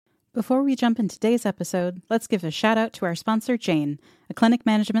Before we jump into today's episode, let's give a shout out to our sponsor, Jane, a clinic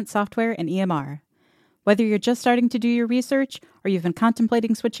management software and EMR. Whether you're just starting to do your research or you've been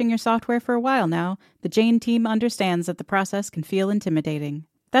contemplating switching your software for a while now, the Jane team understands that the process can feel intimidating.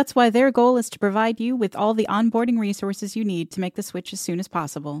 That's why their goal is to provide you with all the onboarding resources you need to make the switch as soon as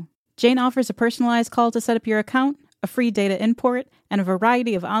possible. Jane offers a personalized call to set up your account, a free data import, and a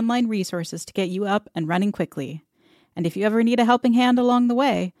variety of online resources to get you up and running quickly. And if you ever need a helping hand along the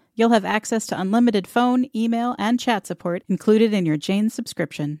way, you'll have access to unlimited phone, email, and chat support included in your Jane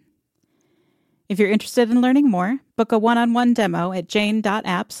subscription. If you're interested in learning more, book a one-on-one demo at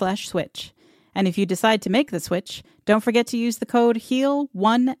jane.app/switch. And if you decide to make the switch, don't forget to use the code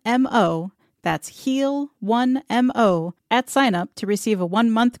HEAL1MO, that's HEAL1MO, at sign-up to receive a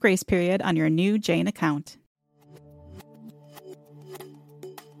 1-month grace period on your new Jane account.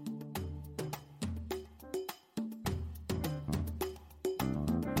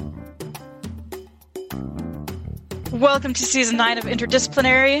 Welcome to Season 9 of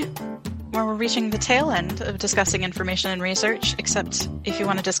Interdisciplinary, where we're reaching the tail end of discussing information and research, except if you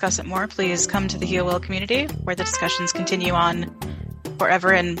want to discuss it more, please come to the Heal Well community, where the discussions continue on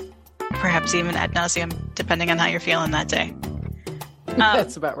forever and perhaps even ad nauseum, depending on how you're feeling that day.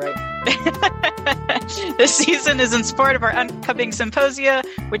 That's about right. This season is in support of our upcoming symposia,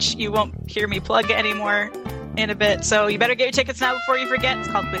 which you won't hear me plug anymore in a bit, so you better get your tickets now before you forget. It's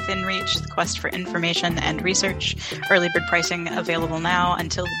called Within Reach, the Quest for Information and Research. Early bird pricing available now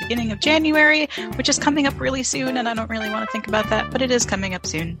until the beginning of January, which is coming up really soon, and I don't really want to think about that, but it is coming up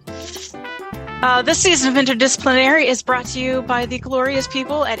soon. This season of Interdisciplinary is brought to you by the glorious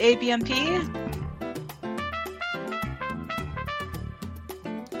people at ABMP.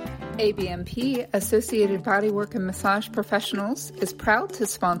 ABMP, Associated Bodywork and Massage Professionals, is proud to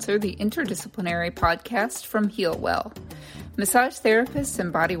sponsor the Interdisciplinary podcast from Heal Well. Massage therapists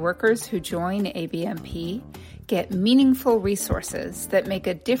and body workers who join ABMP get meaningful resources that make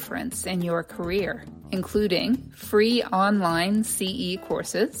a difference in your career, including free online CE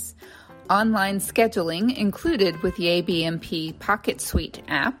courses, online scheduling included with the ABMP Pocket Suite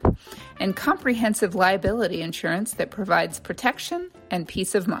app, and comprehensive liability insurance that provides protection and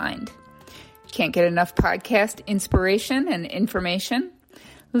peace of mind. Can't get enough podcast inspiration and information?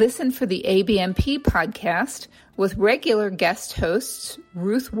 Listen for the ABMP podcast with regular guest hosts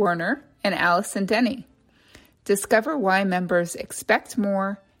Ruth Werner and Allison Denny. Discover why members expect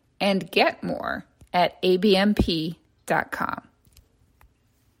more and get more at abmp.com.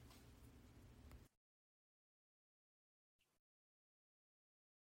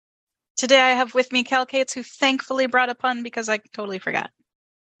 Today I have with me Cal Cates, who thankfully brought a pun because I totally forgot.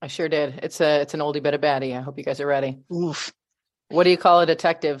 I sure did. It's an oldie but a baddie. I hope you guys are ready. Oof. What do you call a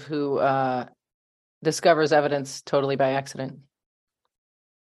detective who discovers evidence totally by accident?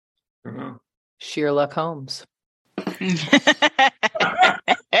 Sherlock Holmes. Okay,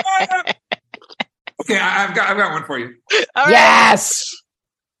 I've got one for you. All right. Yes.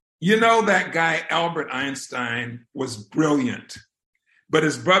 You know that guy Albert Einstein was brilliant, but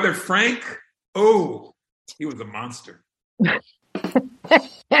his brother Frank, he was a monster.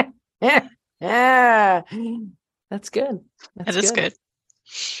 Yeah, that's good. That is good.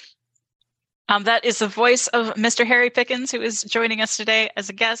 That is the voice of Mr. Harry Pickens, who is joining us today as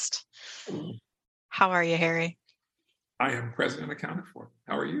a guest. How are you, Harry? I am present and accounted for.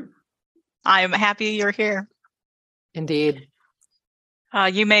 How are you? I am happy you're here. Indeed.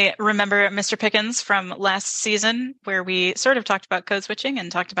 You may remember Mr. Pickens from last season, where we sort of talked about code switching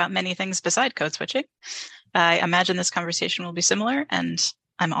and talked about many things beside code switching. I imagine this conversation will be similar, and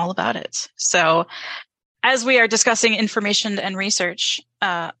I'm all about it. So as we are discussing information and research,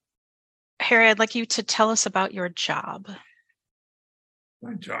 Harry, I'd like you to tell us about your job.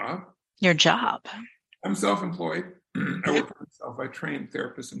 My job? Your job. I'm self-employed. I work for myself. I train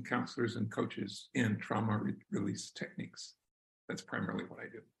therapists and counselors and coaches in trauma release techniques. That's primarily what I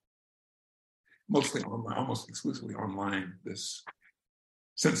do. Mostly online, almost exclusively online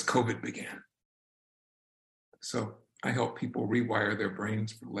since COVID began. So I help people rewire their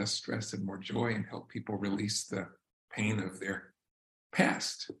brains for less stress and more joy, and help people release the pain of their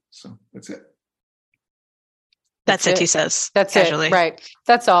past. So that's it. That's it, he says. That's casually. It, right.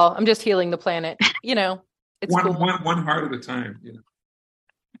 That's all. I'm just healing the planet. It's one, cool. one heart at a time.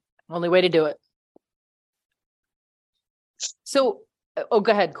 Only way to do it. So, go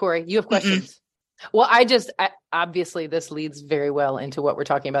ahead, Corey. You have questions. Well, obviously this leads very well into what we're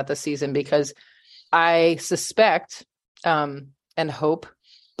talking about this season, because I suspect and hope,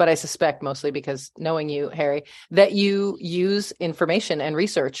 but I suspect mostly because knowing you, Harry, that you use information and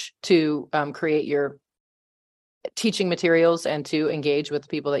research to create your teaching materials and to engage with the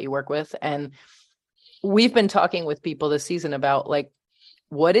people that you work with. And we've been talking with people this season about like,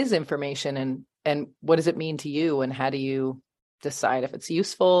 what is information and what does it mean to you? And how do you decide if it's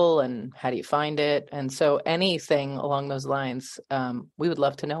useful and how do you find it? And so anything along those lines, we would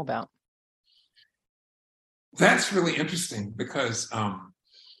love to know about. That's really interesting because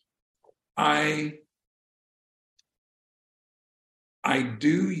I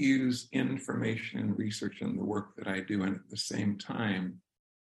do use information and research in the work that I do, and at the same time,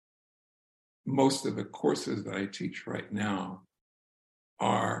 most of the courses that I teach right now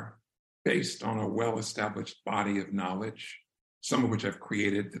are based on a well-established body of knowledge, some of which I've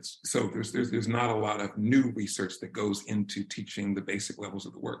created. So there's not a lot of new research that goes into teaching the basic levels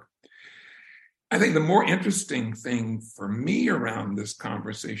of the work. I think the more interesting thing for me around this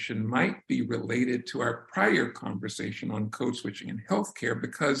conversation might be related to our prior conversation on code switching in healthcare,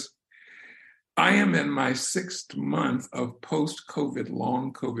 because I am in my 6th month of post-COVID,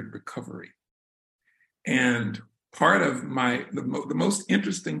 long COVID recovery. And part of the most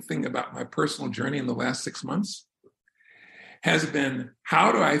interesting thing about my personal journey in the last 6 months has been,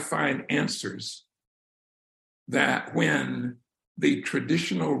 how do I find answers that when the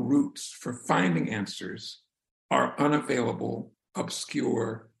traditional routes for finding answers are unavailable,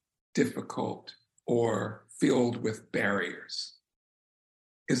 obscure, difficult, or filled with barriers?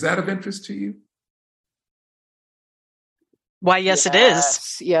 Is that of interest to you? Why, yes, it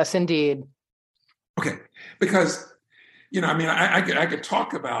is. Yes, indeed. Okay, because, I could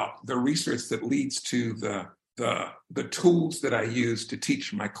talk about the research that leads to the tools that I use to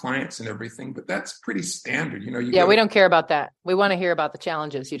teach my clients and everything, but that's pretty standard. We don't care about that. We want to hear about the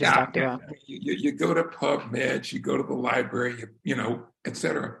challenges you just talked about. You go to PubMed, you go to the library, et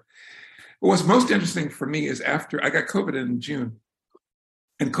cetera. But what's most interesting for me is after I got COVID in June,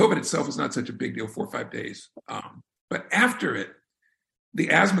 and COVID itself is not such a big deal, 4 or 5 days. But after it, the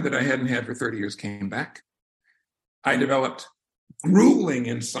asthma that I hadn't had for 30 years came back. I developed grueling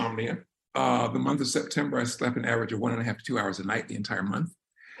insomnia. The month of September, I slept an average of 1.5 to 2 hours a night the entire month.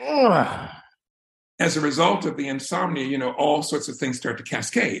 As a result of the insomnia, all sorts of things start to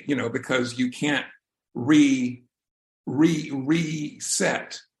cascade, because you can't reset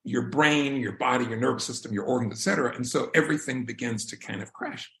your brain, your body, your nervous system, your organs, et cetera. And so everything begins to kind of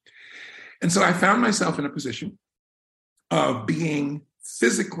crash. And so I found myself in a position of being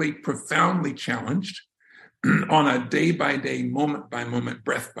physically profoundly challenged on a day-by-day, moment-by-moment,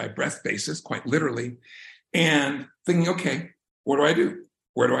 breath-by-breath basis, quite literally, and thinking, okay, what do I do?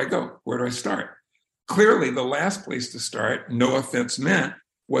 Where do I go? Where do I start? Clearly, the last place to start, no offense meant,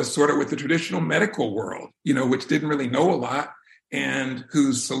 was sort of with the traditional medical world, which didn't really know a lot, and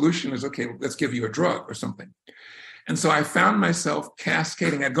whose solution is, okay, let's give you a drug or something. And so I found myself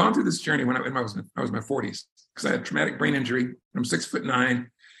cascading. I'd gone through this journey when I was in my 40s, because I had traumatic brain injury. I'm 6'9",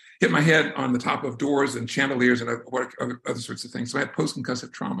 hit my head on the top of doors and chandeliers and other sorts of things. So I had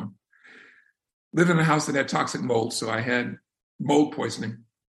post-concussive trauma. Lived in a house that had toxic mold, so I had mold poisoning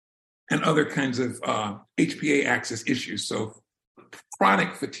and other kinds of HPA axis issues, so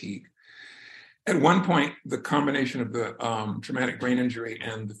chronic fatigue. At one point, the combination of the traumatic brain injury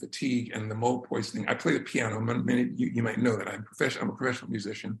and the fatigue and the mold poisoning, I play the piano. Many of you might know that I'm a professional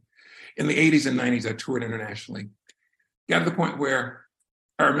musician. In the 80s and 90s, I toured internationally. Got to the point where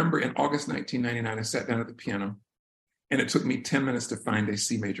I remember in August 1999, I sat down at the piano, and it took me 10 minutes to find a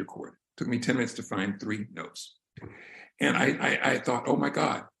C major chord. It took me 10 minutes to find 3 notes. And I thought, oh my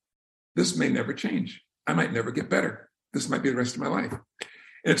God, this may never change. I might never get better. This might be the rest of my life.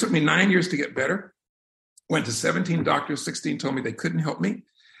 And it took me 9 years to get better. Went to 17 doctors, 16 told me they couldn't help me.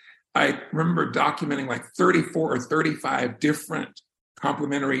 I remember documenting like 34 or 35 different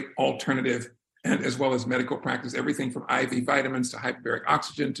complementary, alternative, and as well as medical practice, everything from IV vitamins to hyperbaric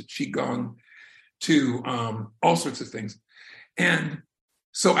oxygen to Qigong to all sorts of things. And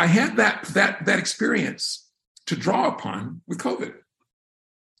so I had that experience to draw upon with COVID.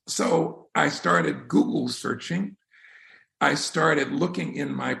 So I started Google searching. I started looking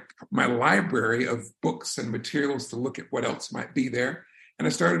in my library of books and materials to look at what else might be there. And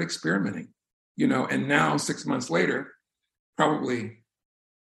I started experimenting, and now 6 months later, probably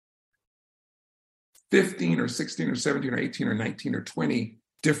 15 or 16 or 17 or 18 or 19 or 20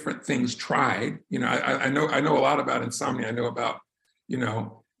 different things tried. I know a lot about insomnia. I know about,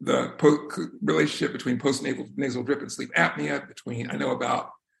 the relationship between post-nasal drip and sleep apnea, I know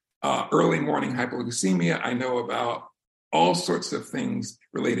about early morning hypoglycemia. I know about all sorts of things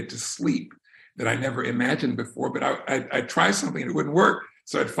related to sleep that I never imagined before, but I'd try something and it wouldn't work.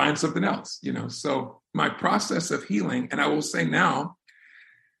 So I'd find something else, So my process of healing, and I will say now,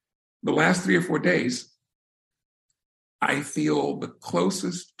 the last 3 or 4 days, I feel the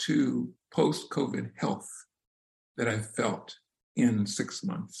closest to post-COVID health that I've felt in 6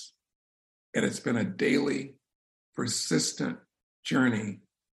 months. And it's been a daily, persistent journey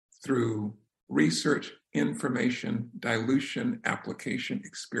through research, information, dilution, application,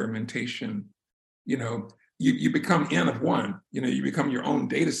 experimentation. You become N of one. You become your own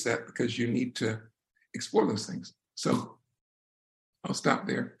data set because you need to explore those things. So I'll stop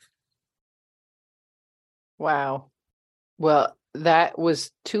there. Wow. Well, that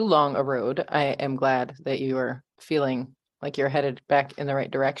was too long a road. I am glad that you are feeling like you're headed back in the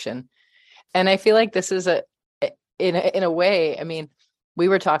right direction. And I feel like this is in a way, I mean, we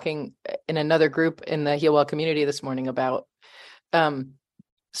were talking in another group in the Heal Well community this morning about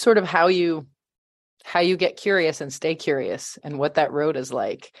sort of how you get curious and stay curious and what that road is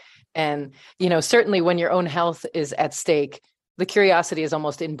like. And, certainly when your own health is at stake, the curiosity is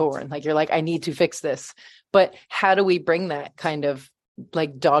almost inborn. Like you're like, I need to fix this. But how do we bring that kind of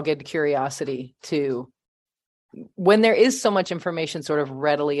like dogged curiosity to when there is so much information sort of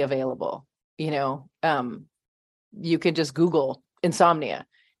readily available? You can just Google insomnia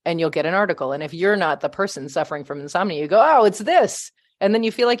and you'll get an article. And if you're not the person suffering from insomnia, you go, oh, it's this. And then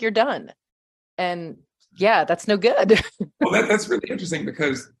you feel like you're done. And yeah, that's no good. Well, that's really interesting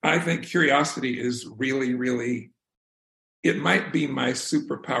because I think curiosity is really, really, it might be my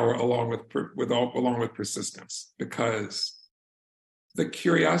superpower along with persistence, because the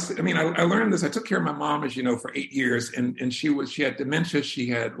curiosity, I mean, I learned this. I took care of my mom, as you know, for 8 years, and she had dementia. She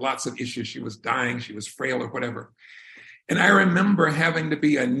had lots of issues. She was dying. She was frail or whatever. And I remember having to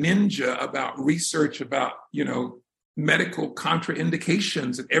be a ninja about research about, medical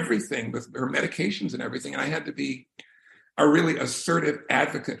contraindications and everything with her medications and everything. And I had to be a really assertive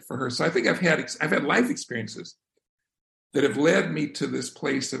advocate for her. So I think I've had life experiences that have led me to this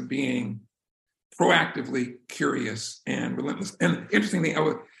place of being proactively curious and relentless. And interestingly,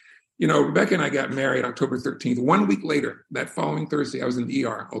 Rebecca and I got married October 13th. 1 week later, that following Thursday, I was in the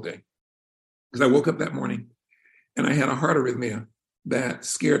ER all day because I woke up that morning and I had a heart arrhythmia that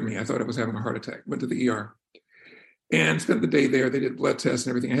scared me. I thought I was having a heart attack. Went to the ER and spent the day there. They did blood tests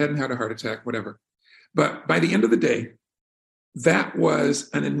and everything. I hadn't had a heart attack, whatever. But by the end of the day, that was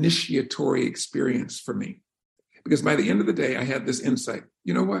an initiatory experience for me. Because by the end of the day, I had this insight.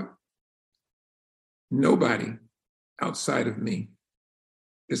 You know what? Nobody outside of me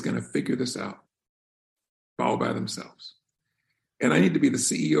is going to figure this out all by themselves. And I need to be the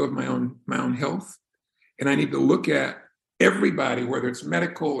CEO of my own health. And I need to look at everybody, whether it's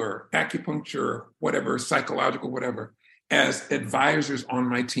medical or acupuncture, or whatever, psychological, whatever, as advisors on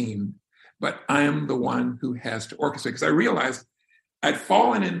my team. But I am the one who has to orchestrate. Because I realized I'd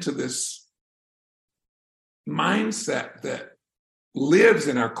fallen into this mindset that lives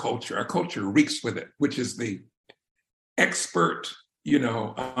in our culture. Our culture reeks with it, which is the expert,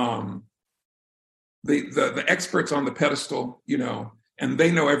 the experts on the pedestal, and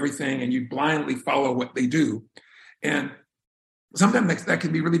they know everything, and you blindly follow what they do. And sometimes that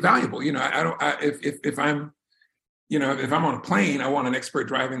can be really valuable. If I'm on a plane, I want an expert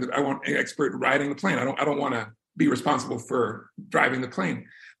I want an expert riding the plane. I don't want to be responsible for driving the plane.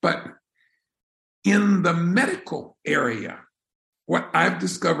 But in the medical area, what I've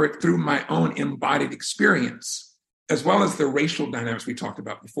discovered through my own embodied experience, as well as the racial dynamics we talked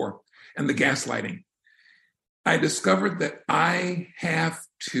about before, and the gaslighting, I discovered that I have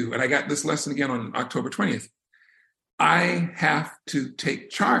to, and I got this lesson again on October 20th, I have to take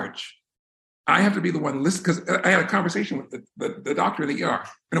charge. I have to be the one listen, because I had a conversation with the doctor in the ER,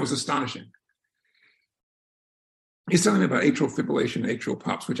 and it was astonishing. He's telling me about atrial fibrillation and atrial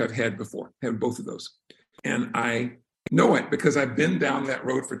pops, which I've had before, had both of those. And I know it because I've been down that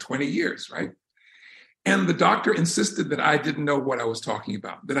road for 20 years, right? And the doctor insisted that I didn't know what I was talking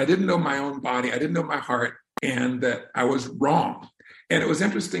about, that I didn't know my own body, I didn't know my heart, and that I was wrong. And it was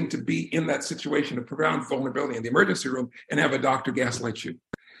interesting to be in that situation of profound vulnerability in the emergency room and have a doctor gaslight you.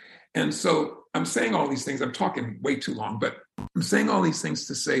 And so I'm saying all these things, I'm talking way too long, but I'm saying all these things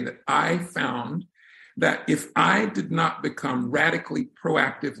to say that I found that if I did not become radically,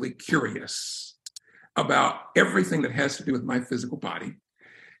 proactively curious about everything that has to do with my physical body,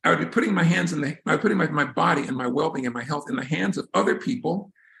 I would be putting my body and my well-being and my health in the hands of other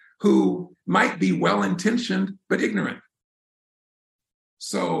people who might be well-intentioned but ignorant.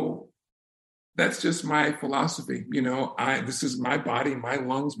 So that's just my philosophy. This is my body, my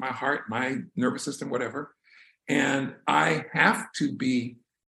lungs, my heart, my nervous system, whatever. And I have to be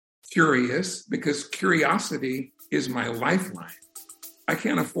curious because curiosity is my lifeline. I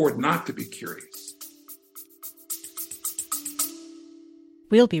can't afford not to be curious.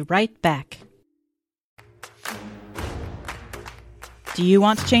 We'll be right back. Do you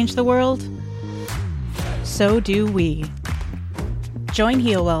want to change the world? So do we. Join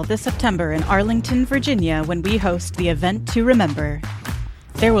Healwell this September in Arlington, Virginia when we host the event to remember.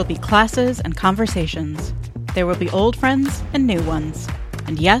 There will be classes and conversations. There will be old friends and new ones.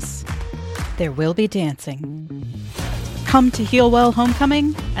 And yes, there will be dancing. Come to Healwell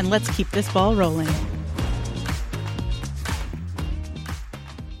Homecoming and let's keep this ball rolling.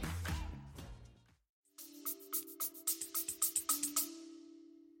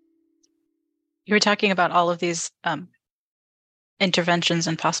 You were talking about all of these interventions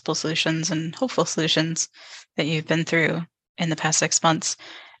and possible solutions and hopeful solutions that you've been through in the past 6 months.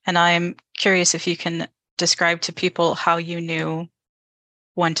 And I'm curious if you can describe to people how you knew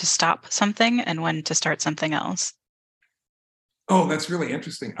when to stop something and when to start something else. Oh, that's really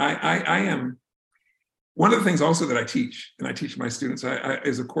interesting. I am, one of the things also that I teach, and I teach my students,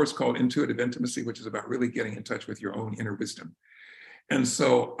 is a course called Intuitive Intimacy, which is about really getting in touch with your own inner wisdom. And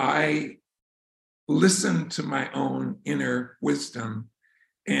so I listen to my own inner wisdom,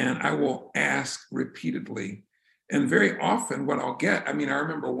 and I will ask repeatedly. And very often what I'll get, I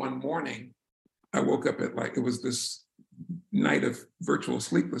remember one morning, I woke up at it was this night of virtual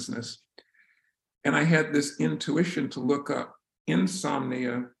sleeplessness. And I had this intuition to look up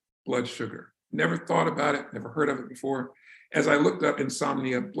insomnia blood sugar. Never thought about it, never heard of it before. As I looked up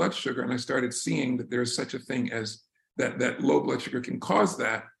insomnia blood sugar and I started seeing that there's such a thing as that low blood sugar can cause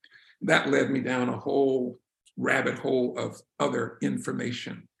that led me down a whole rabbit hole of other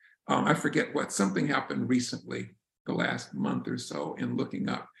information. I forget something happened recently, the last month or so, in looking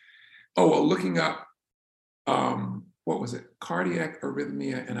up. What was it? Cardiac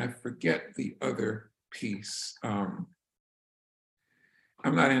arrhythmia, and I forget the other piece. I'm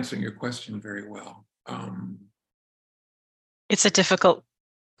not answering your question very well. It's a difficult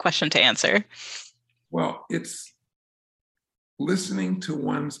question to answer. Well, it's listening to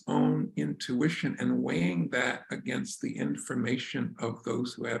one's own intuition and weighing that against the information of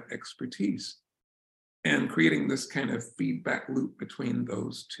those who have expertise and creating this kind of feedback loop between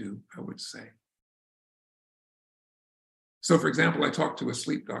those two, I would say. So, for example, I talked to a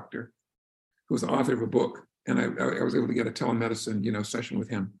sleep doctor who was the author of a book, and I was able to get a telemedicine, session with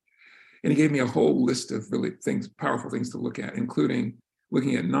him. And he gave me a whole list of really powerful things to look at, including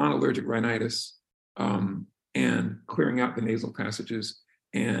looking at non-allergic rhinitis, and clearing out the nasal passages,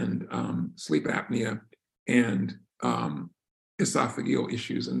 and sleep apnea, and esophageal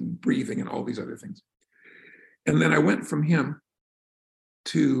issues, and breathing, and all these other things. And then I went from him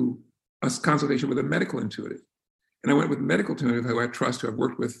to a consultation with a medical intuitive. And I went with a medical intuitive who I trust, who I've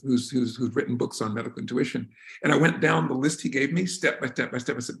worked with, who's written books on medical intuition. And I went down the list he gave me, step by step by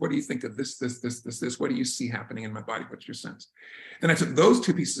step. I said, what do you think of this, this, this, this, this? What do you see happening in my body? What's your sense? Then I took those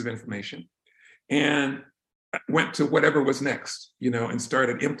two pieces of information and went to whatever was next, and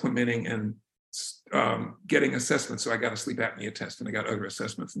started implementing and getting assessments. So I got a sleep apnea test, and I got other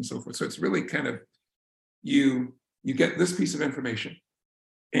assessments and so forth. So it's really kind of, you get this piece of information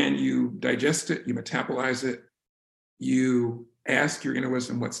and you digest it, you metabolize it, you ask your inner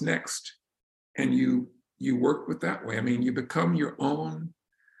wisdom what's next, and you work with that way. You become your own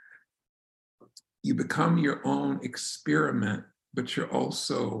experiment, but you're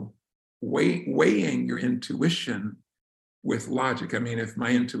also weighing your intuition with logic. If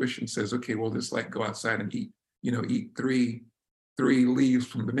my intuition says, okay, well, just go outside and eat three leaves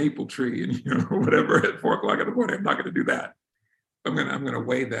from the maple tree and whatever at 4:00 in the morning, I'm not going to do that. I'm going to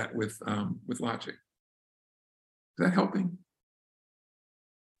weigh that with logic. Is that helping?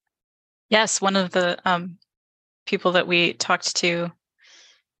 Yes, one of the people that we talked to,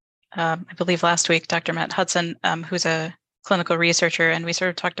 I believe last week, Dr. Matt Hudson, who's a clinical researcher, and we sort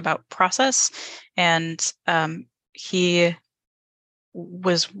of talked about process, and he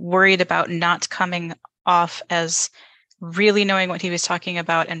was worried about not coming off as really knowing what he was talking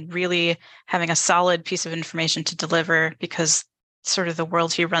about and really having a solid piece of information to deliver, because sort of the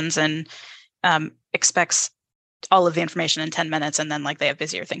world he runs in expects all of the information in 10 minutes, and then they have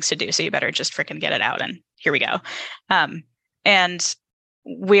busier things to do. So you better just freaking get it out, and here we go. And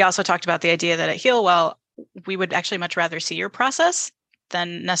we also talked about the idea that at Healwell, we would actually much rather see your process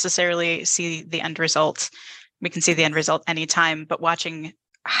than necessarily see the end result. We can see the end result anytime, but watching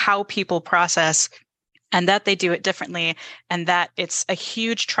how people process and that they do it differently, and that it's a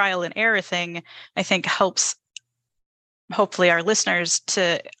huge trial and error thing, I think helps hopefully our listeners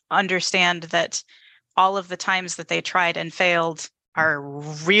to understand that all of the times that they tried and failed are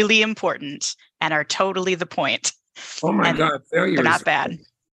really important and are totally the point. Oh my God, failure they're not bad.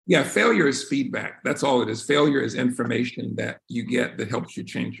 Yeah, failure is feedback. That's all it is. Failure is information that you get that helps you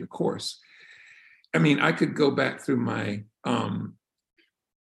change your course. I could go back through my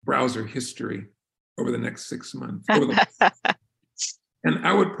browser history over the next 6 months. And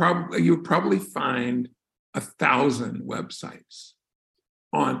you would probably find 1,000 websites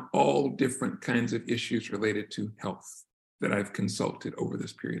on all different kinds of issues related to health that I've consulted over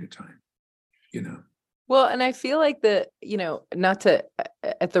this period of time, Well, and I feel like not to,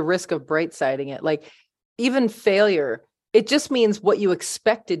 at the risk of bright siding it, like even failure, it just means what you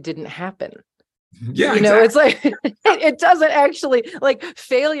expected didn't happen. Yeah, exactly. It's like, it doesn't actually, like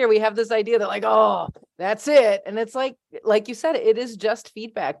failure. We have this idea that like, oh, that's it. And it's like you said, it is just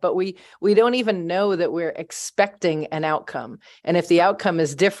feedback, but we don't even know that we're expecting an outcome. And if the outcome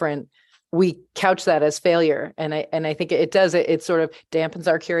is different, we couch that as failure. And I think it does, it sort of dampens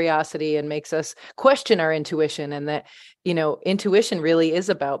our curiosity and makes us question our intuition. And that, intuition really is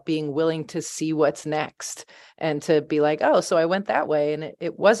about being willing to see what's next and to be like, oh, so I went that way. And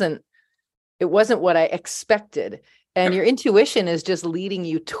it wasn't what I expected. And your intuition is just leading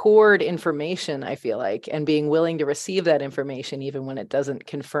you toward information, I feel like, and being willing to receive that information, even when it doesn't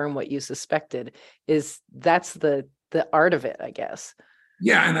confirm what you suspected, that's the art of it, I guess.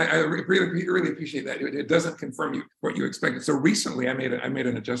 Yeah, and I really appreciate that. It doesn't confirm what you expected. So recently I made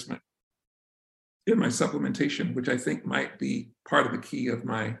an adjustment in my supplementation, which I think might be part of the key of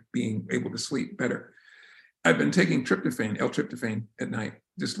my being able to sleep better. I've been taking L-tryptophan at night,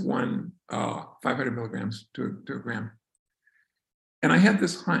 just one 500 milligrams to a gram. And I had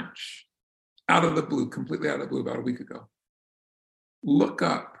this hunch completely out of the blue about a week ago. Look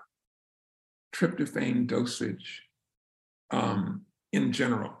up tryptophan dosage in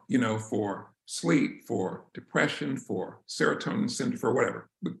general, for sleep, for depression, for serotonin syndrome, for whatever.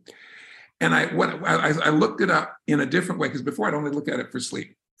 And I looked it up in a different way, because before I'd only look at it for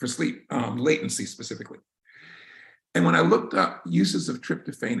sleep latency specifically. And when I looked up uses of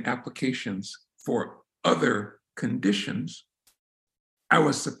tryptophan applications for other conditions, I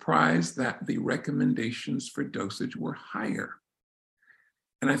was surprised that the recommendations for dosage were higher.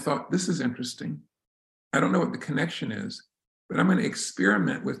 And I thought, this is interesting. I don't know what the connection is, but I'm going to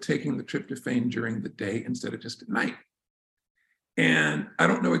experiment with taking the tryptophan during the day instead of just at night. And I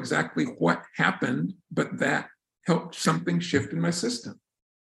don't know exactly what happened, but that helped something shift in my system.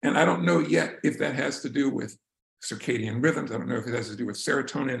 And I don't know yet if that has to do with circadian rhythms. I don't know if it has to do with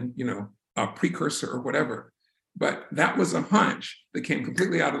serotonin, a precursor or whatever. But that was a hunch that came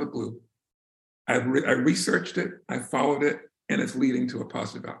completely out of the blue. I researched it, I followed it, and it's leading to a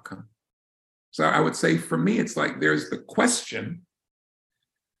positive outcome. So I would say for me, it's like there's the question.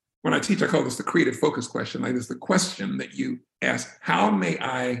 When I teach, I call this the creative focus question. Like, there's the question that you ask: how may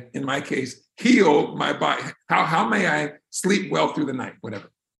I, in my case, heal my body? How may I sleep well through the night,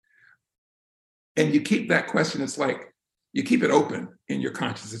 whatever? And you keep that question, it's like you keep it open in your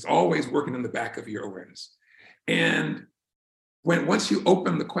consciousness. It's always working in the back of your awareness. And once you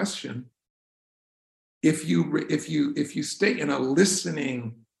open the question, if you stay in a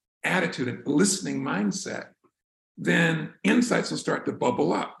listening attitude, a listening mindset, then insights will start to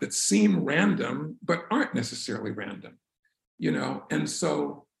bubble up that seem random, but aren't necessarily random, And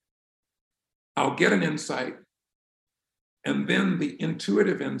so I'll get an insight, and then the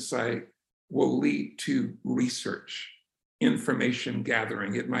intuitive insight will lead to research, information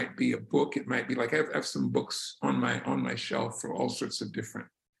gathering. It might be a book. It might be like I have some books on my shelf for all sorts of different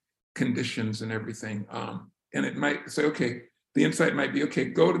conditions and everything. And it might say, okay, the insight might be, okay,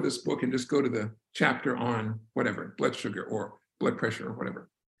 go to this book and just go to the chapter on whatever, blood sugar or blood pressure or whatever,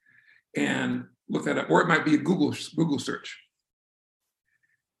 and look that up. Or it might be a Google search.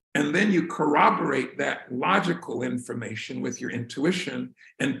 And then you corroborate that logical information with your intuition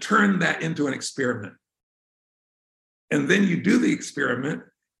and turn that into an experiment. And then you do the experiment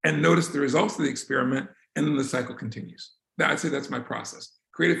and notice the results of the experiment, and then the cycle continues. I'd say that's my process.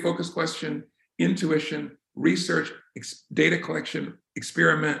 Creative focus question, intuition, research, data collection,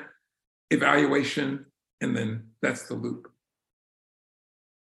 experiment, evaluation, and then that's the loop.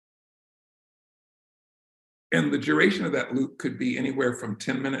 And the duration of that loop could be anywhere from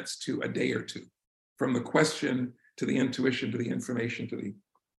 10 minutes to a day or two, from the question to the intuition to the information to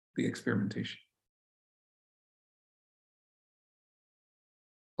the experimentation.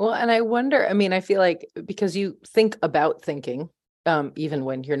 Well, and I wonder, I feel like because you think about thinking, even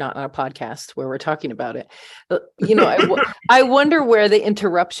when you're not on a podcast where we're talking about it, I wonder where the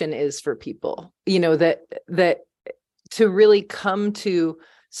interruption is for people, that to really come to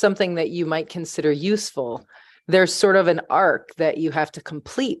something that you might consider useful, there's sort of an arc that you have to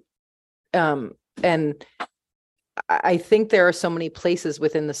complete. And I think there are so many places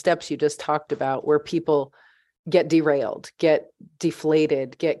within the steps you just talked about where people get derailed, get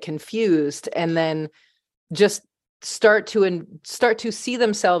deflated, get confused, and then just start to see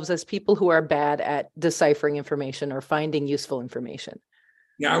themselves as people who are bad at deciphering information or finding useful information.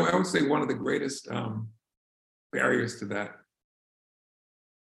 Yeah, I would say one of the greatest barriers to that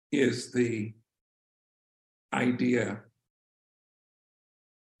is the idea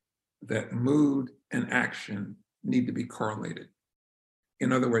that mood and action need to be correlated.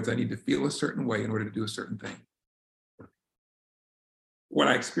 In other words, I need to feel a certain way in order to do a certain thing. What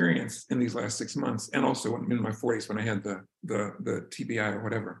I experienced in these last 6 months, and also in my 40s when I had the TBI or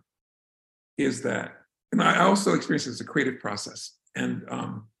whatever, is that, and I also experienced it as a creative process. And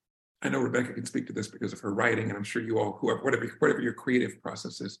I know Rebecca can speak to this because of her writing, and I'm sure you all, whatever your creative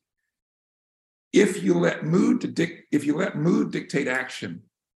process is, if you let mood dictate action,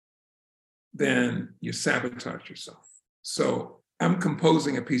 then you sabotage yourself. So I'm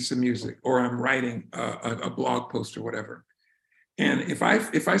composing a piece of music, or I'm writing a blog post or whatever. And if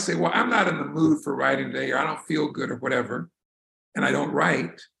I say, well, I'm not in the mood for writing today, or I don't feel good or whatever, and I don't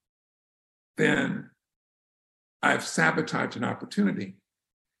write, then I've sabotaged an opportunity.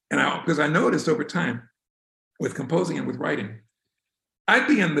 And because I noticed over time with composing and with writing, I'd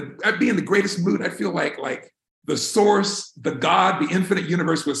be in the greatest mood. I'd feel like the source, the God, the infinite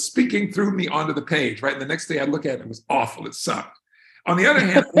universe was speaking through me onto the page, right? And the next day I'd look at it, it was awful. It sucked. On the other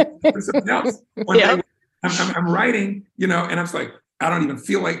hand, something else, one day I'm writing, and I was like, I don't even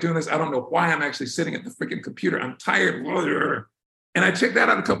feel like doing this. I don't know why I'm actually sitting at the freaking computer. I'm tired. And I checked that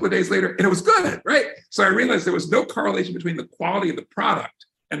out a couple of days later, and it was good, right? So I realized there was no correlation between the quality of the product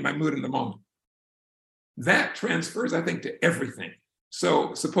and my mood in the moment. That transfers, I think, to everything.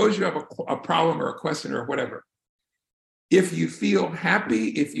 So suppose you have a problem or a question or whatever. If you feel happy,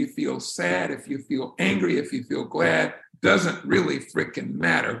 if you feel sad, if you feel angry, if you feel glad, doesn't really freaking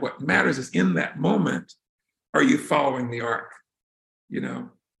matter. What matters is in that moment, are you following the arc? And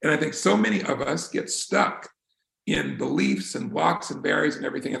I think so many of us get stuck in beliefs and blocks and barriers and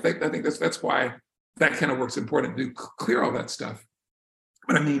everything. I think that's why that kind of work's important to clear all that stuff.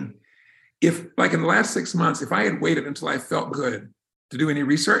 But I mean, if like in the last 6 months, if I had waited until I felt good to do any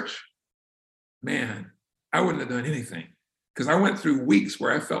research, man, I wouldn't have done anything, because I went through weeks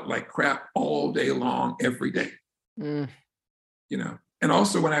where I felt like crap all day long, every day. And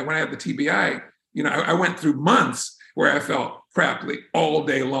also when I had the TBI, I went through months where I felt crappily all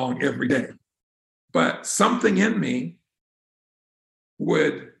day long, every day. But something in me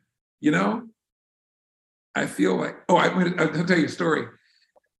would, I feel like, I'll tell you a story.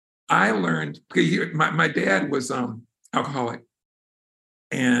 I learned, my dad was alcoholic,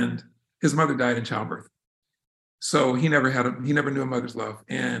 and his mother died in childbirth. So he never knew a mother's love.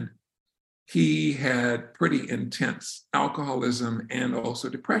 And he had pretty intense alcoholism and also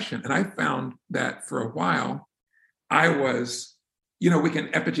depression. And I found that for a while, I was, we can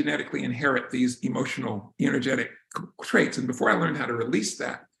epigenetically inherit these emotional, energetic traits. And before I learned how to release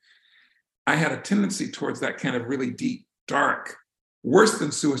that, I had a tendency towards that kind of really deep, dark, worse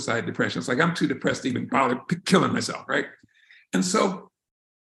than suicide depression. It's like, I'm too depressed to even bother killing myself, right? And so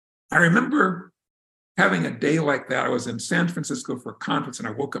I remember having a day like that. I was in San Francisco for a conference, and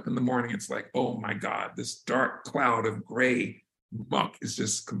I woke up in the morning. It's like, oh my God, this dark cloud of gray muck is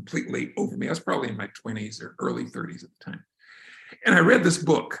just completely over me. I was probably in my 20s or early 30s at the time. And I read this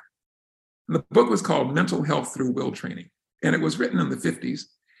book. The book was called Mental Health Through Will Training. And it was written in the 50s.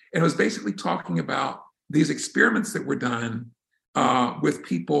 And it was basically talking about these experiments that were done with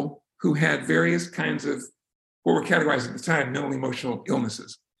people who had various kinds of what were categorized at the time, mental emotional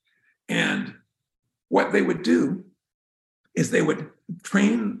illnesses. And what they would do is they would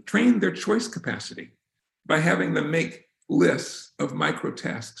train their choice capacity by having them make lists of micro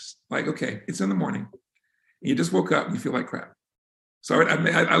tasks. Like, okay, it's in the morning. You just woke up and you feel like crap. So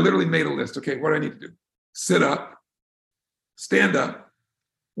I literally made a list. Okay, what do I need to do? Sit up, stand up,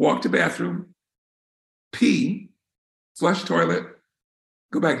 walk to bathroom, pee, flush toilet,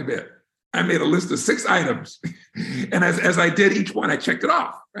 go back to bed. I made a list of 6 items. And as I did each one, I checked it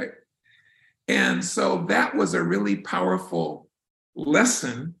off, right? And so that was a really powerful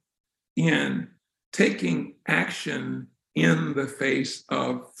lesson in taking action in the face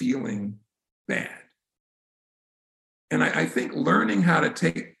of feeling bad. And I think learning how to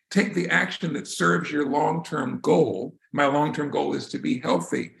take the action that serves your long-term goal. My long-term goal is to be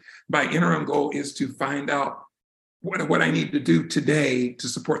healthy. My interim goal is to find out what I need to do today to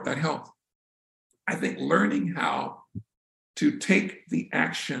support that health. I think learning how to take the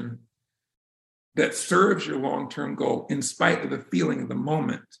action that serves your long-term goal in spite of the feeling of the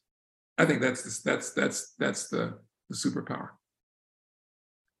moment, I think that's the superpower.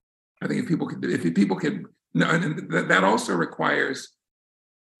 I think if people can, and that also requires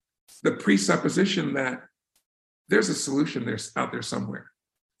the presupposition that there's a solution out there somewhere.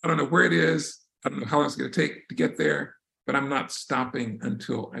 I don't know where it is. I don't know how long it's going to take to get there, but I'm not stopping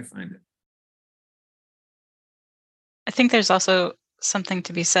until I find it. I think there's also something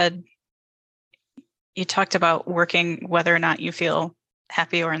to be said. You talked about working whether or not you feel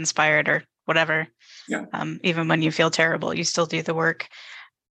happy or inspired or whatever. Yeah. Even when you feel terrible, you still do the work.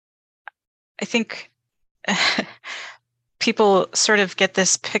 I think people sort of get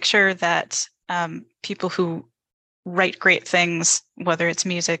this picture that people who write great things, whether it's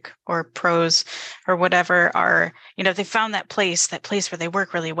music or prose or whatever, are, they found that place where they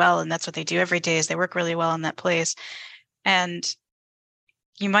work really well. And that's what they do every day, is they work really well in that place. And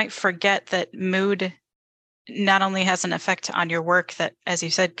you might forget that mood not only has an effect on your work that, as you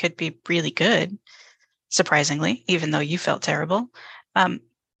said, could be really good, surprisingly, even though you felt terrible.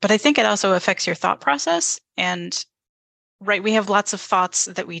 But I think it also affects your thought process. And right, we have lots of thoughts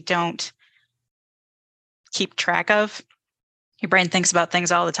that we don't keep track of. Your brain thinks about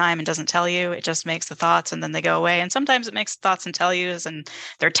things all the time and doesn't tell you. It just makes the thoughts and then they go away. And sometimes it makes thoughts and tell you, and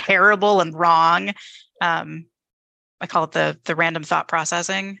they're terrible and wrong. I call it the random thought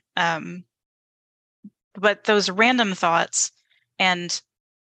processing. But those random thoughts and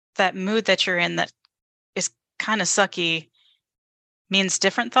that mood that you're in that is kind of sucky means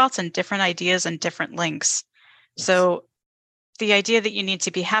different thoughts and different ideas and different links. Yes. So the idea that you need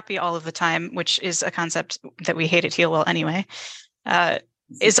to be happy all of the time, which is a concept that we hate at HealWell anyway,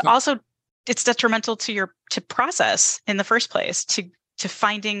 is also, it's detrimental to process in the first place, to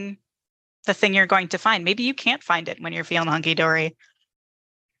finding the thing you're going to find. Maybe you can't find it when you're feeling hunky-dory.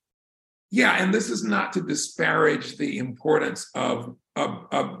 Yeah, and this is not to disparage the importance of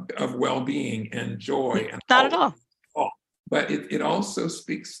well-being and joy. And not at all. But it also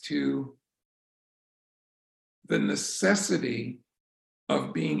speaks to the necessity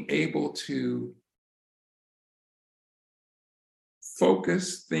of being able to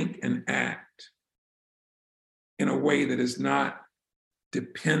focus, think, and act in a way that is not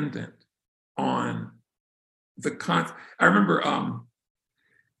dependent on the content. I remember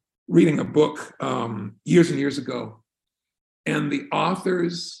reading a book years and years ago, and the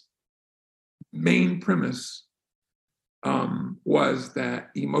author's main premise was that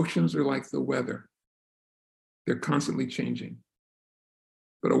emotions are like the weather. They're constantly changing.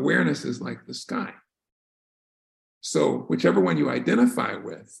 But awareness is like the sky. So whichever one you identify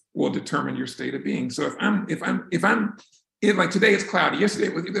with will determine your state of being. So if I'm like today it's cloudy.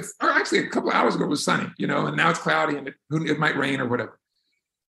 Yesterday or actually a couple of hours ago it was sunny, and now it's cloudy and it might rain or whatever.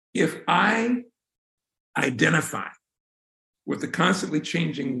 If I identify with the constantly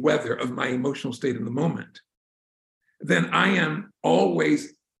changing weather of my emotional state in the moment, then I am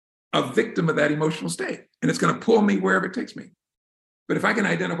always a victim of that emotional state. And it's going to pull me wherever it takes me. But if I can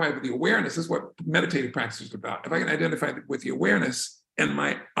identify with the awareness, this is what meditative practice is about. If I can identify with the awareness and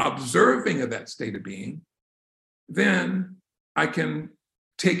my observing of that state of being, then I can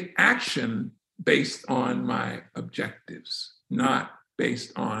take action based on my objectives, not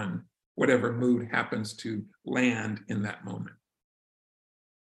based on whatever mood happens to land in that moment.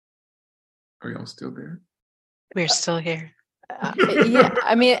 Are y'all still there? We're still here. Yeah,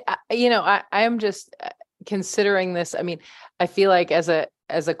 I mean, I am just considering this. I mean, I feel like as a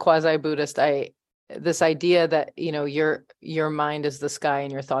quasi-Buddhist, this idea that your mind is the sky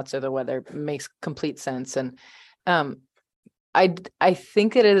and your thoughts are the weather makes complete sense. And I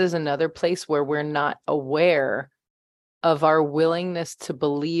think that it is another place where we're not aware of our willingness to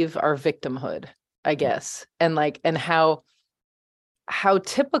believe our victimhood, I guess, and how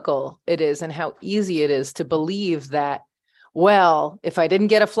typical it is and how easy it is to believe that, well, if I didn't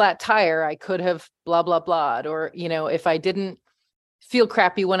get a flat tire, I could have blah, blah, blah. Or, if I didn't feel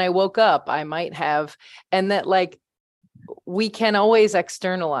crappy when I woke up, I might have. And that we can always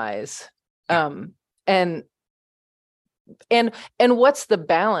externalize. And what's the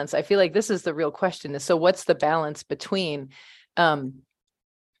balance? I feel like this is the real question. So what's the balance between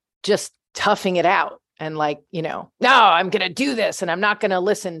just toughing it out and no, I'm going to do this and I'm not going to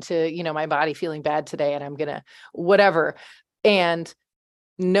listen to, my body feeling bad today and I'm going to whatever. And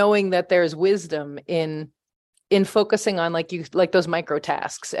knowing that there's wisdom in focusing on those micro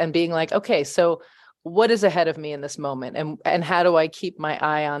tasks and being okay, so what is ahead of me in this moment? And how do I keep my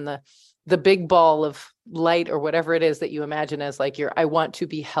eye on the big ball of light or whatever it is that you imagine as I want to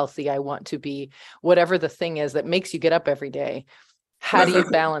be healthy. I want to be whatever the thing is that makes you get up every day. How do you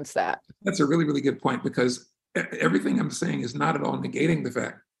balance that? That's a really, really good point, because everything I'm saying is not at all negating the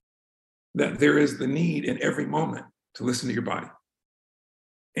fact that there is the need in every moment to listen to your body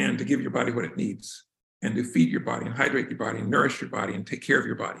and to give your body what it needs and to feed your body and hydrate your body and nourish your body and take care of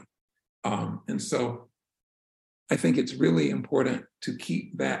your body. And so I think it's really important to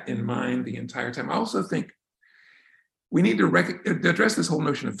keep that in mind the entire time. I also think we need to address this whole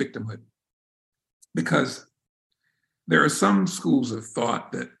notion of victimhood, because there are some schools of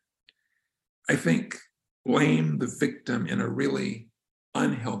thought that I think blame the victim in a really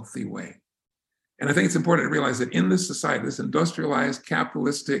unhealthy way. And I think it's important to realize that in this society, this industrialized,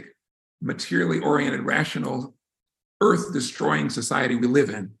 capitalistic, materially oriented, rational, earth-destroying society we live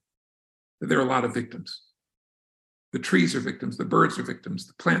in, that there are a lot of victims. The trees are victims, the birds are victims,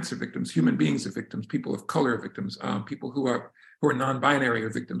 the plants are victims, human beings are victims, people of color are victims, people who are non-binary are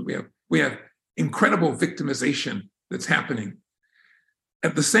victims. We have incredible victimization that's happening.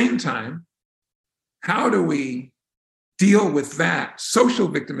 At the same time, how do we deal with that social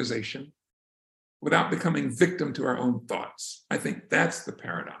victimization without becoming victim to our own thoughts? I think that's the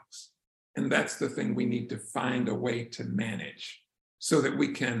paradox. And that's the thing we need to find a way to manage so that we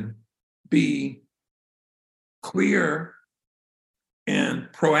can be clear and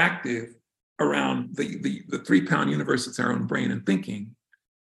proactive around the 3-pound universe that's our own brain and thinking,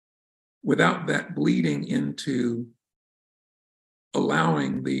 without that bleeding into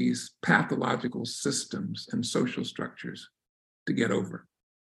allowing these pathological systems and social structures to get over.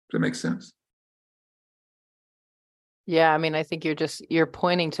 Does that make sense? Yeah, I mean, I think you're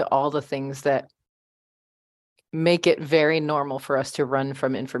pointing to all the things that make it very normal for us to run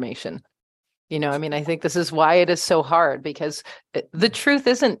from information. I mean, I think this is why it is so hard, because the truth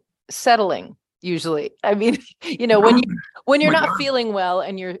isn't settling usually. I mean, when you're not feeling well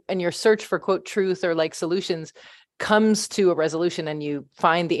and your search for quote truth or like solutions comes to a resolution and you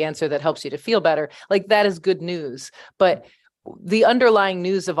find the answer that helps you to feel better, like that is good news. But the underlying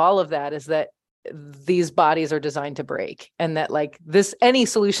news of all of that is that these bodies are designed to break, and that like any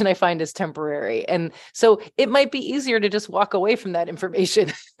solution I find is temporary. And so it might be easier to just walk away from that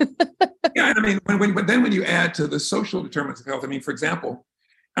information. Yeah, I mean, when you add to the social determinants of health, I mean, for example,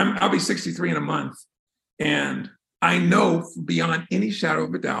 I'll be 63 in a month, and I know beyond any shadow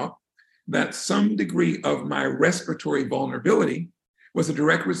of a doubt that some degree of my respiratory vulnerability was a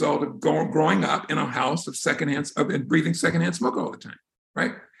direct result of growing up in a house of breathing secondhand smoke all the time,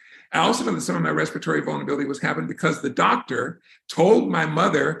 right? I also know that some of my respiratory vulnerability was happening because the doctor told my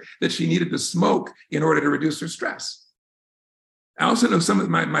mother that she needed to smoke in order to reduce her stress. I also know some of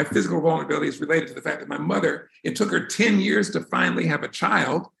my physical vulnerability is related to the fact that my mother, it took her 10 years to finally have a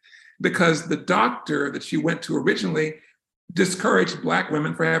child because the doctor that she went to originally discouraged Black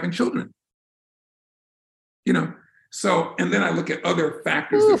women from having children. So, and then I look at other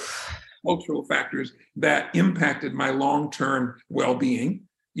factors, cultural factors that impacted my long-term well-being,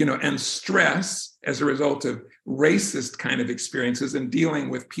 and stress as a result of racist kind of experiences and dealing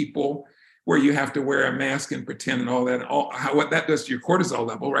with people where you have to wear a mask and pretend and all that, what that does to your cortisol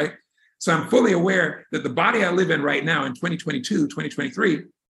level, right? So I'm fully aware that the body I live in right now in 2022, 2023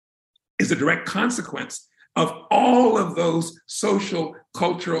 is a direct consequence of all of those social,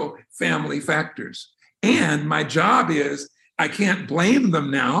 cultural, family factors. And my job is, I can't blame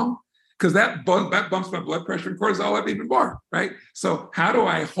them now, because that bumps my blood pressure and cortisol up even more, right? So how do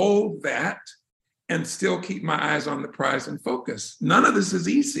I hold that and still keep my eyes on the prize and focus? None of this is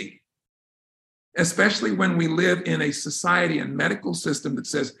easy, especially when we live in a society and medical system that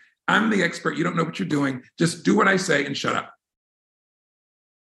says, I'm the expert, you don't know what you're doing, just do what I say and shut up.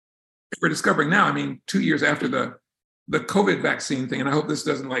 We're discovering now, I mean, 2 years after the COVID vaccine thing, and I hope this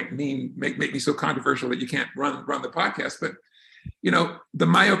doesn't make me so controversial that you can't run the podcast, but the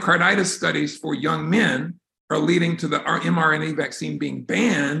myocarditis studies for young men are leading to the mRNA vaccine being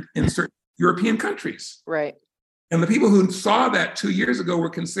banned in certain European countries. Right. And the people who saw that 2 years ago were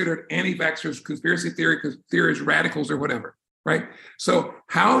considered anti-vaxxers, conspiracy theorists, radicals, or whatever, right? So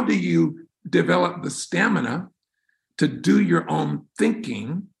how do you develop the stamina to do your own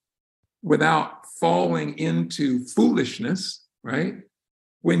thinking without falling into foolishness, right?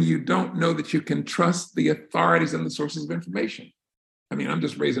 When you don't know that you can trust the authorities and the sources of information. I mean, I'm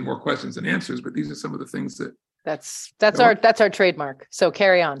just raising more questions than answers, but these are some of the things that that's our trademark. So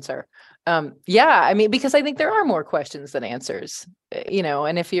carry on, sir. Yeah, I mean, because I think there are more questions than answers,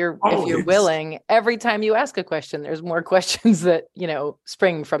 and if you're willing, every time you ask a question, there's more questions that,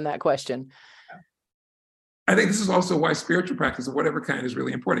 spring from that question. I think this is also why spiritual practice of whatever kind is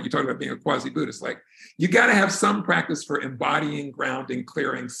really important. You talk about being a quasi-Buddhist, like you got to have some practice for embodying, grounding,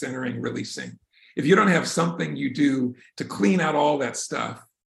 clearing, centering, releasing. If you don't have something you do to clean out all that stuff,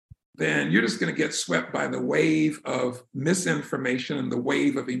 then you're just going to get swept by the wave of misinformation and the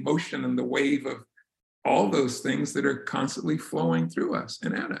wave of emotion and the wave of all those things that are constantly flowing through us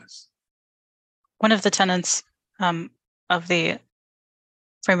and at us. One of the tenets of the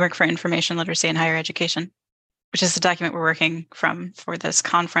Framework for Information Literacy in Higher Education which is the document we're working from for this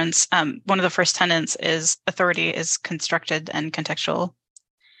conference, one of the first tenets is authority is constructed and contextual.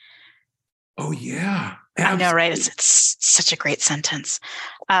 Oh, yeah. Absolutely. I know, right? It's such a great sentence.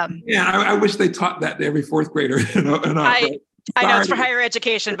 I wish they taught that to every fourth grader. I know it's for higher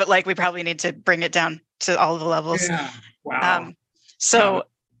education, but like we probably need to bring it down to all of the levels. Yeah. Wow.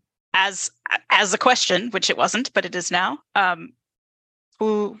 As a question, which it wasn't, but it is now,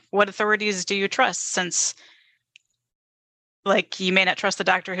 what authorities do you trust? Since like you may not trust the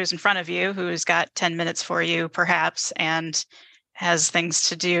doctor who's in front of you, who's got 10 minutes for you, perhaps, and has things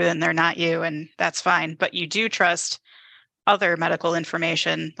to do, and they're not you, and that's fine. But you do trust other medical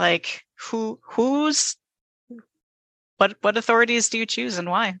information. Like what authorities do you choose and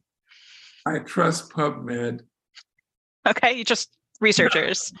why? I trust PubMed. Okay, you trust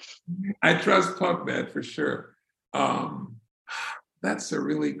researchers. I trust PubMed for sure. That's a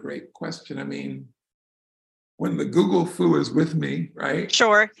really great question. I mean, when the Google foo is with me, right?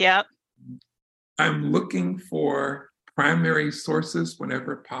 Sure, yeah. I'm looking for primary sources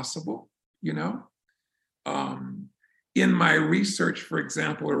whenever possible, you know? In my research, for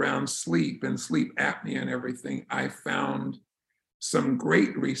example, around sleep and sleep apnea and everything, I found some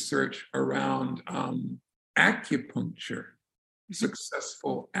great research around acupuncture,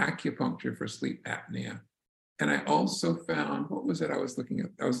 successful acupuncture for sleep apnea. And I also found, what was it I was looking at?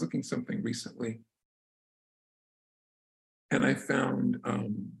 I was looking something recently. And I found,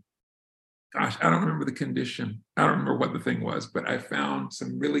 I don't remember the condition. I don't remember what the thing was, but I found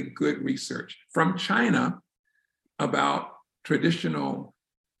some really good research from China about traditional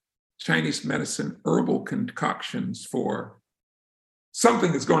Chinese medicine herbal concoctions for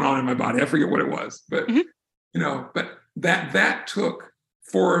something that's going on in my body. I forget what it was, but but that took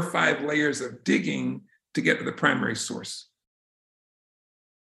 4 or 5 layers of digging to get to the primary source.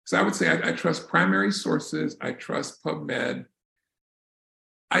 So I would say I trust primary sources. I trust PubMed.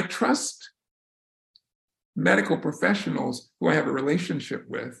 I trust medical professionals who I have a relationship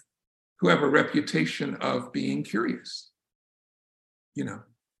with, who have a reputation of being curious.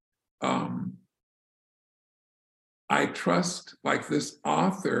 I trust, like this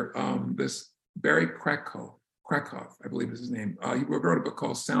author, this Barry Krakow, I believe is his name. He wrote a book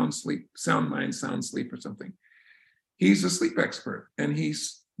called Sound Mind, Sound Sleep or something. He's a sleep expert, and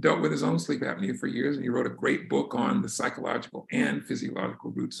he's dealt with his own sleep apnea for years, and he wrote a great book on the psychological and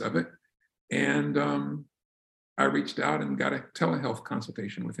physiological roots of it. And I reached out and got a telehealth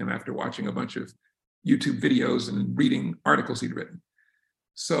consultation with him after watching a bunch of YouTube videos and reading articles he'd written.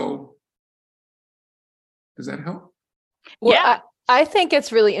 So does that help? Well, yeah. I think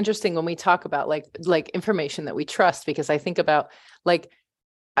it's really interesting when we talk about like information that we trust, because I think about like,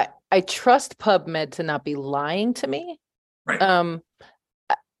 I trust PubMed to not be lying to me. Right.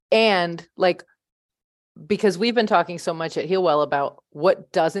 And like, because we've been talking so much at HealWell about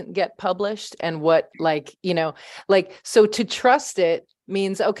what doesn't get published and what so to trust it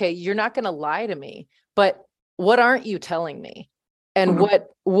means, okay, you're not going to lie to me, but what aren't you telling me? And what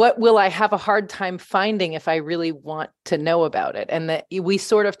will I have a hard time finding if I really want to know about it? And that we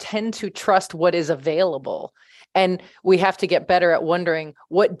sort of tend to trust what is available. And we have to get better at wondering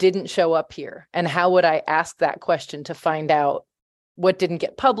what didn't show up here. And how would I ask that question to find out what didn't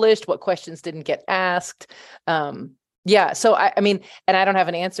get published, what questions didn't get asked? So I mean, and I don't have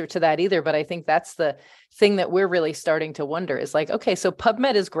an answer to that either, but I think that's the thing that we're really starting to wonder is like, okay, so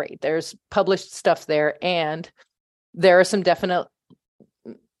PubMed is great. There's published stuff there, and there are some definite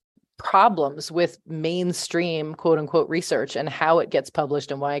problems with mainstream quote unquote research and how it gets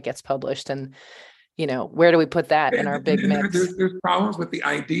published and why it gets published. And, where do we put that in our big mix? There's problems with the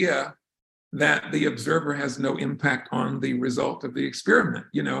idea that the observer has no impact on the result of the experiment.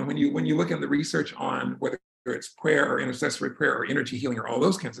 When you look at the research on whether it's prayer or intercessory prayer or energy healing or all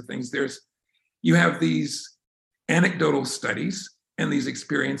those kinds of things, you have these anecdotal studies and these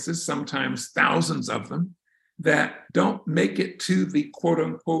experiences, sometimes thousands of them, that don't make it to the quote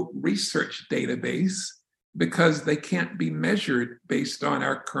unquote research database because they can't be measured based on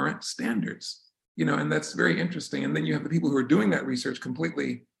our current standards, and that's very interesting. And then you have the people who are doing that research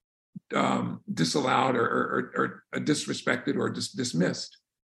completely disallowed or disrespected or dismissed.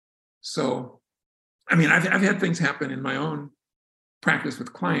 So, I mean, I've had things happen in my own practice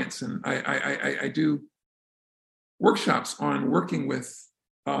with clients, and I do workshops on working with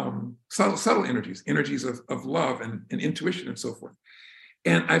subtle energies of love and intuition and so forth.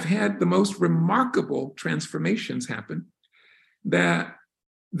 And I've had the most remarkable transformations happen that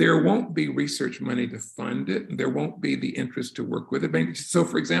there won't be research money to fund it, and there won't be the interest to work with it. So,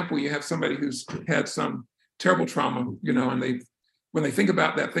 for example, you have somebody who's had some terrible trauma, and when they think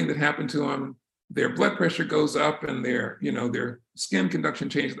about that thing that happened to them, their blood pressure goes up and their skin conduction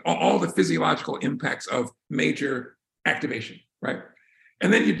changes, all the physiological impacts of major activation, right?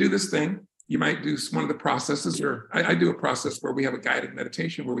 And then you do this thing. You might do one of the processes, or I do a process where we have a guided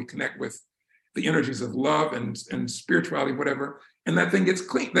meditation where we connect with the energies of love and spirituality, whatever, and that thing gets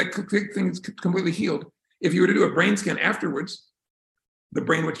clean. That thing is completely healed. If you were to do a brain scan afterwards, the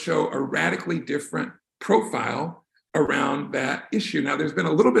brain would show a radically different profile around that issue. Now, there's been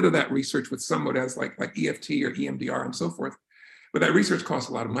a little bit of that research with some modalities like EFT or EMDR and so forth, but that research costs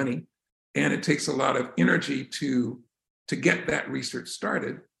a lot of money, and it takes a lot of energy to get that research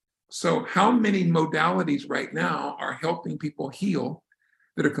started. So how many modalities right now are helping people heal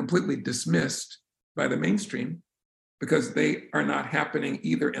that are completely dismissed by the mainstream because they are not happening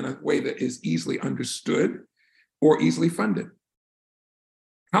either in a way that is easily understood or easily funded?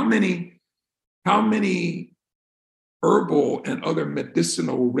 How many herbal and other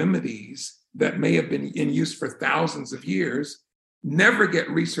medicinal remedies that may have been in use for thousands of years never get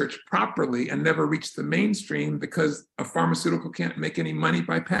researched properly and never reach the mainstream because a pharmaceutical can't make any money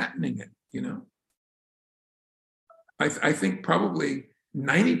by patenting it, I think probably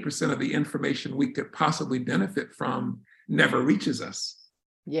 90% of the information we could possibly benefit from never reaches us.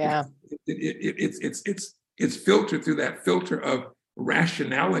 Yeah. It's filtered through that filter of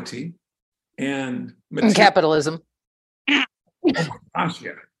rationality and capitalism. Oh my gosh,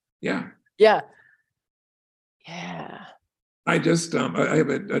 yeah. I just I have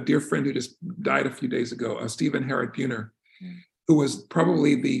a dear friend who just died a few days ago, Stephen Herrick Buhner, who was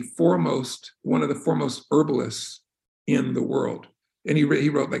probably one of the foremost herbalists in the world. And he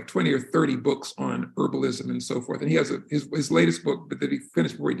wrote like 20 or 30 books on herbalism and so forth. And he has his latest book that he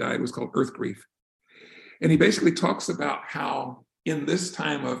finished before he died was called Earth Grief. And he basically talks about how in this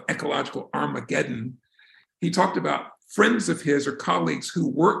time of ecological Armageddon, he talked about friends of his or colleagues who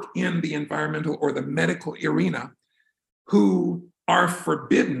work in the environmental or the medical arena who are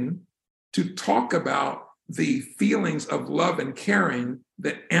forbidden to talk about the feelings of love and caring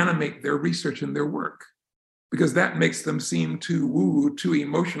that animate their research and their work, because that makes them seem too woo, too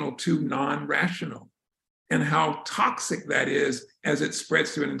emotional, too non-rational, and how toxic that is as it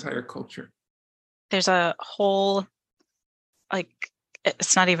spreads to an entire culture. There's a whole,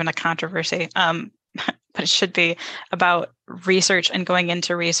 it's not even a controversy, but it should be, about research and going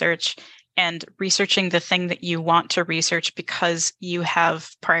into research and researching the thing that you want to research because you have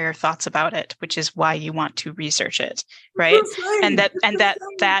prior thoughts about it, which is why you want to research it, right? And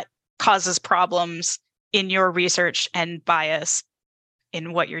that causes problems in your research and bias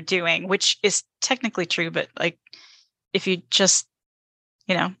in what you're doing, which is technically true, but if you just,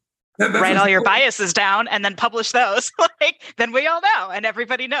 write all your biases down and then publish those, then we all know and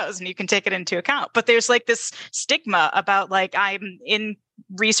everybody knows and you can take it into account. But there's this stigma about I'm in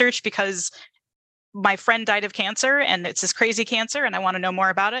research because my friend died of cancer and it's this crazy cancer and I want to know more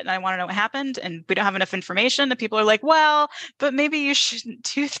about it and I want to know what happened and we don't have enough information, and people are like, well, but maybe you shouldn't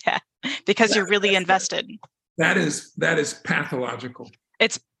do that because you're really invested. That is pathological.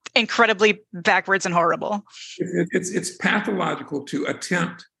 It's incredibly backwards and horrible. It's pathological to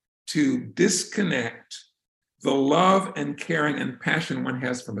attempt to disconnect the love and caring and passion one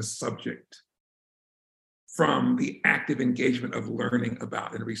has from a subject from the active engagement of learning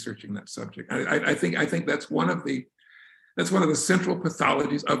about and researching that subject. I think that's one of the central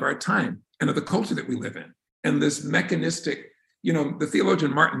pathologies of our time and of the culture that we live in. And this mechanistic, the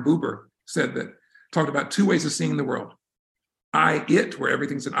theologian Martin Buber talked about two ways of seeing the world. I, it, where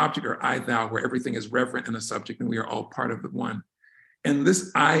everything's an object, or I, thou, where everything is reverent and a subject, and we are all part of the one. And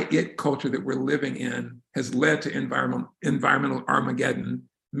this I, it culture that we're living in has led to environmental Armageddon,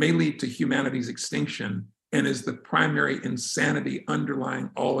 may lead to humanity's extinction, and is the primary insanity underlying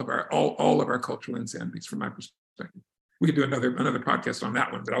all of our cultural insanities, from my perspective. We could do another podcast on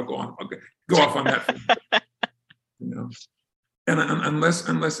that one, but I'll go off on that. And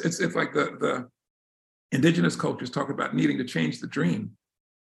unless it's like the indigenous cultures talk about needing to change the dream,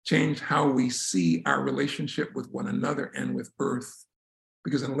 change how we see our relationship with one another and with Earth,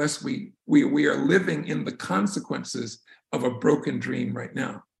 because unless we are living in the consequences of a broken dream right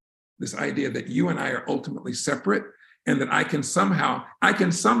now. This idea that you and I are ultimately separate, and that I can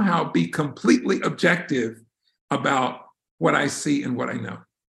somehow be completely objective about what I see and what I know.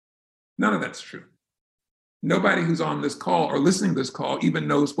 None of that's true. Nobody who's on this call or listening to this call even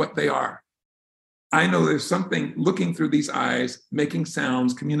knows what they are. I know there's something looking through these eyes, making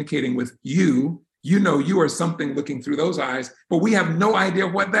sounds, communicating with you. You are something looking through those eyes, but we have no idea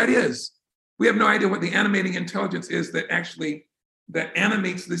what that is. We have no idea what the animating intelligence is that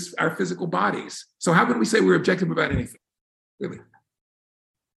animates our physical bodies. So how can we say we're objective about anything? Really?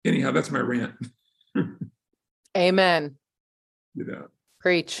 Anyhow, that's my rant. Amen.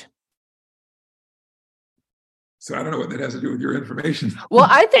 Preach. So I don't know what that has to do with your information. Well,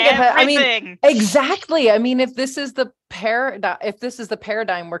 I think Everything. Exactly. I mean, if this is the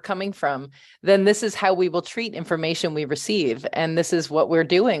paradigm we're coming from, then this is how we will treat information we receive, and this is what we're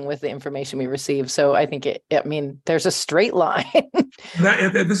doing with the information we receive. So I think there's a straight line.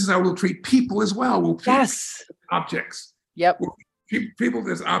 This is how we'll treat people as well. We'll treat objects. Yep. We'll treat people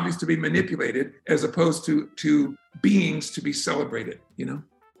as objects to be manipulated, as opposed to beings to be celebrated.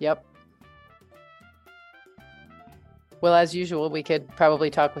 Yep. Well, as usual, we could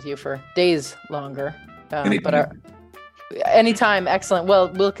probably talk with you for days longer. Anytime, excellent.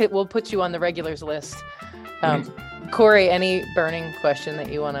 Well, we'll put you on the regulars list. Corey, any burning question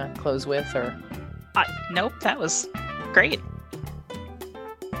that you want to close with, or? Nope, that was great.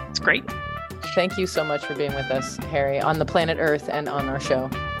 It's great. Thank you so much for being with us, Harry, on the planet Earth and on our show.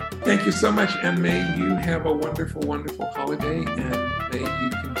 Thank you so much, and may you have a wonderful, wonderful holiday, and may you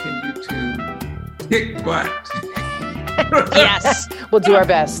continue to kick butt. Yes. We'll do our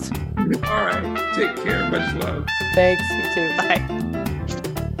best. All right. Take care. Much love. Thanks. You too. Bye.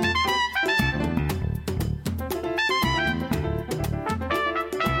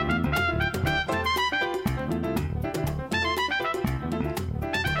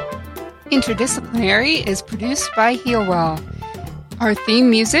 Interdisciplinary is produced by Healwell. Our theme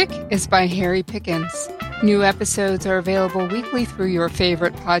music is by Harry Pickens. New episodes are available weekly through your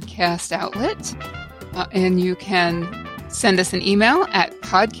favorite podcast outlet. And you can send us an email at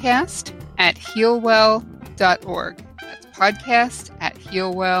podcast@healwell.org. That's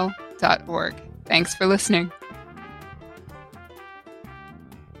podcast@healwell.org. Thanks for listening.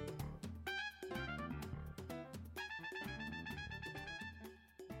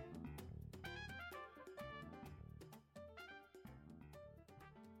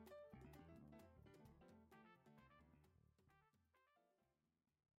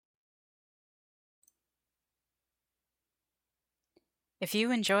 If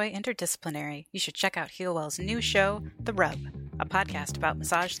you enjoy Interdisciplinary, you should check out Healwell's new show, The Rub, a podcast about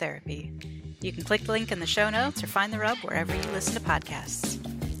massage therapy. You can click the link in the show notes or find The Rub wherever you listen to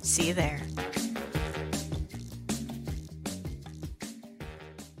podcasts. See you there.